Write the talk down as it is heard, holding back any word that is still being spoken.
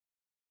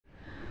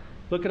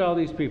Look at all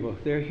these people.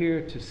 They're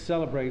here to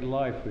celebrate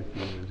life with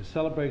you, to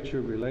celebrate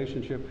your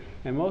relationship,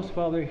 and most of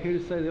all, they're here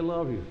to say they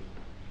love you.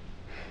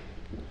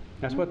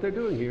 That's what they're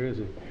doing here,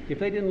 isn't it? If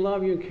they didn't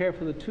love you and care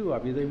for the two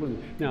of you, they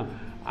wouldn't. Now,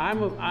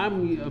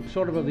 I'm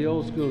sort of the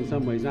old school in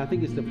some ways, and I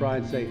think it's the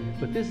bride's day,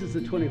 but this is the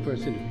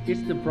 21st century.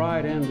 It's the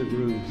bride and the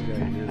groom's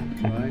day,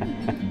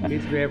 right?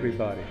 It's for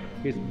everybody.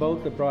 It's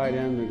both the bride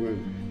and the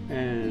groom.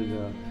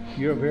 And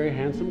you're a very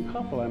handsome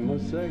couple, I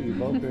must say. You're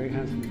both very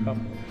handsome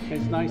couple.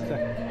 It's nice to,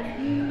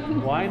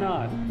 why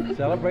not?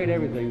 Celebrate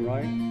everything,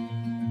 right?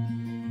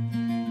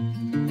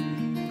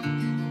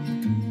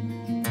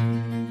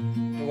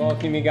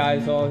 Welcome you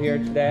guys all here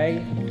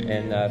today,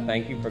 and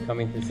thank you for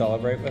coming to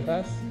celebrate with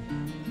us.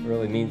 It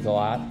really means a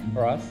lot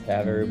for us to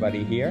have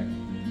everybody here.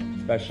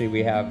 Especially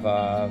we have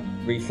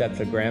 3 sets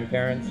of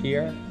grandparents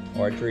here,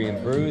 Audrey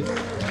and Bruce,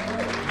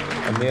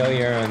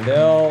 Amelia and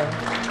Bill,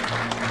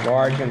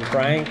 Marge and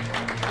Frank.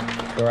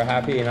 So we're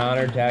happy and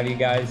honored to have you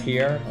guys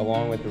here,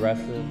 along with the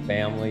rest of the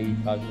family,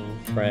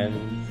 cousins,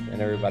 friends,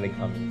 and everybody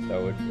coming.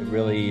 So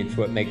it's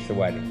what makes the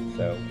wedding.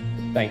 So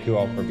thank you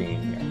all for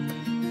being here.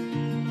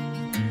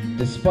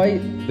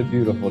 Despite the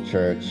beautiful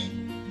church,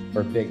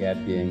 or Big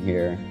Ed being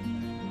here,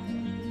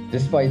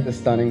 despite the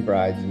stunning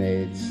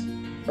bridesmaids,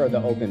 or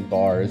the open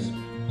bars,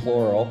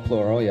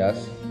 plural,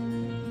 yes.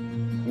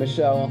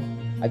 Michelle,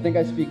 I think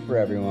I speak for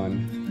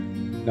everyone.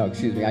 No,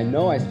 excuse me, I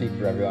know I speak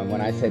for everyone when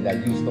I say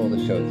that you stole the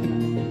show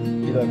tonight.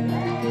 You look...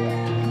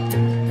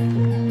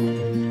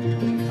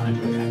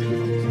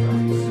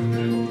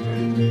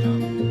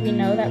 We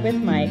know that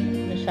with Mike,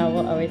 Michelle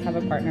will always have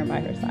a partner by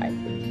her side.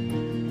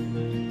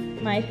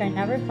 Mike, I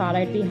never thought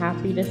I'd be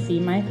happy to see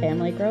my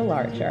family grow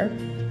larger,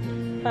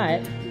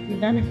 but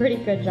you've done a pretty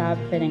good job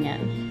fitting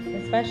in,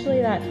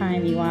 especially that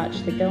time you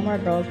watched the Gilmore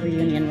Girls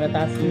reunion with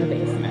us in the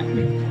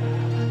basement.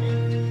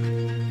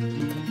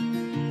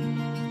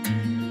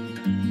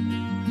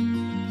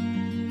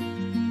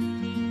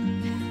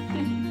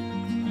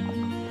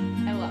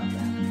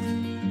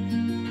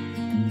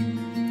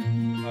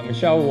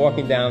 Michelle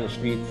walking down the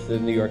streets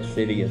of New York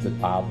City as a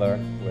toddler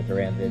with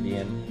her Aunt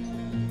Vivian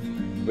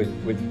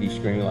would be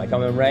screaming like,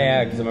 I'm in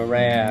rags, and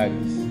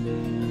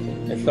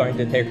starting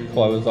to take her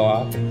clothes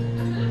off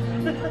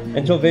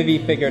until Vivi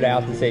figured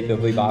out to say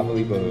bibbly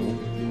bobbly boo.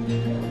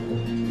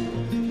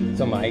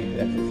 So Mike,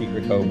 that's a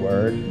secret code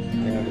word. You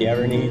know, if you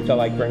ever need to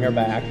like bring her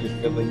back, just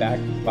bibbly back,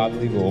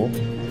 bobbly boo.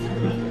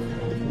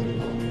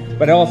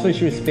 But also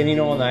she was spinning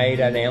all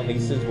night at Aunt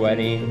Lisa's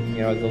wedding,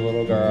 you know, as a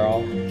little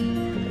girl.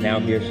 Now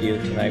here she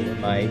is tonight with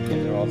Mike,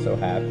 and they're all so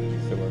happy,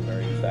 so we're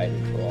very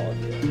excited for all of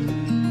you.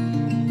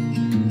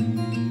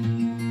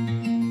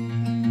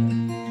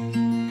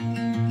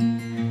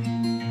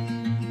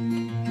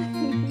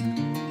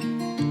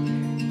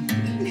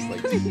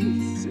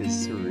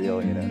 It's surreal,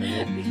 you know.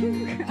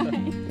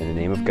 In the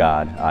name of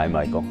God, I,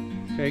 Michael,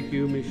 Take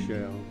you,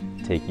 Michelle,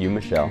 take you,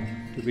 Michelle,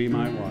 to be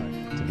my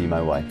wife, to be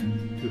my wife,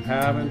 to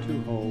have and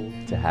to hold,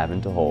 to have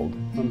and to hold,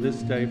 from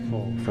this day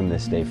forward, from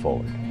this day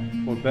forward,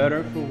 for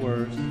better, for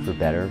worse, for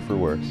better, for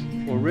worse,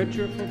 for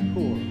richer, for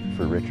poor,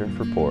 for richer,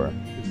 for poorer,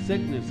 in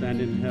sickness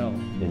and in health,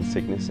 in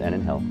sickness and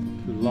in health,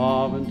 to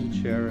love and to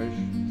cherish,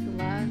 to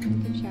love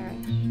and to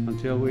cherish,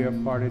 until we are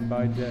parted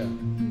by death.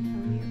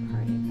 until we are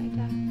parted by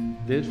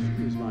death. This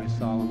is my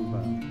solemn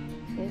vow.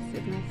 This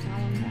is my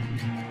solemn vow.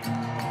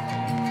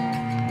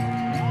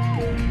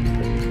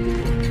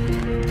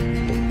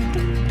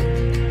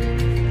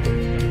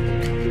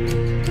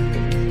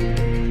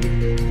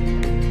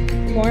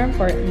 More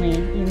importantly,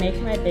 you make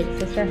my big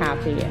sister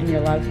happy, and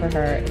your love for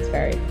her is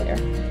very clear.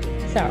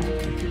 So,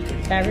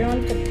 if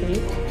everyone could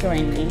please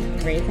join me in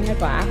raising a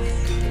glass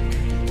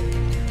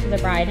to the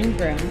bride and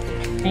groom.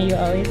 May you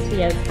always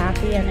be as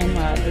happy and in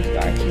love as you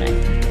are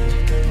tonight.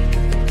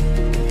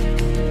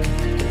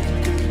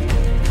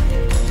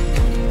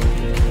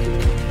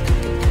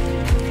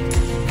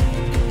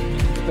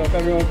 So if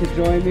everyone could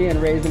join me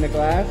in raising a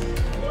glass.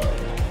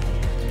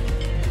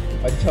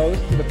 A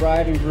toast to the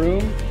bride and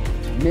groom,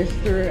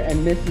 Mr.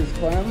 and Mrs.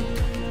 Clem.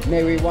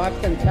 May we watch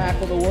them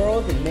tackle the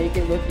world and make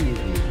it look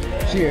easy.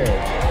 Cheers.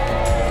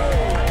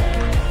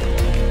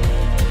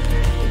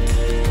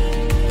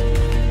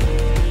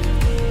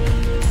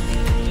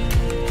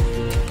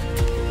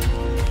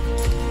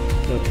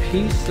 The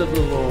peace of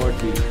the Lord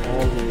be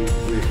always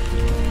with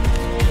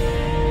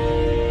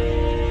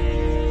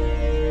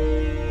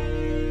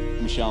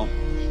you. Michelle,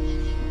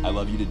 I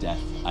love you to death.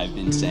 I've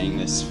been saying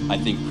this, I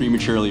think,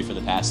 prematurely for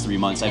the past 3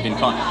 months.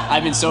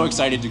 I've been so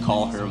excited to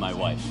call her my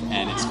wife,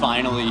 and it's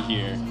finally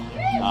here.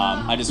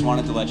 I just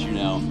wanted to let you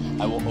know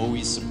I will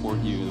always support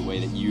you the way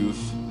that you've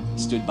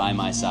stood by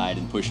my side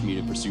and pushed me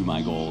to pursue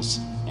my goals,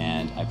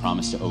 and I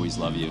promise to always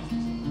love you.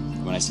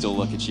 When I still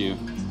look at you,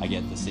 I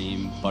get the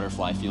same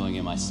butterfly feeling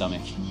in my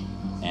stomach,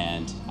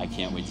 and I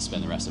can't wait to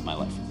spend the rest of my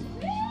life with you.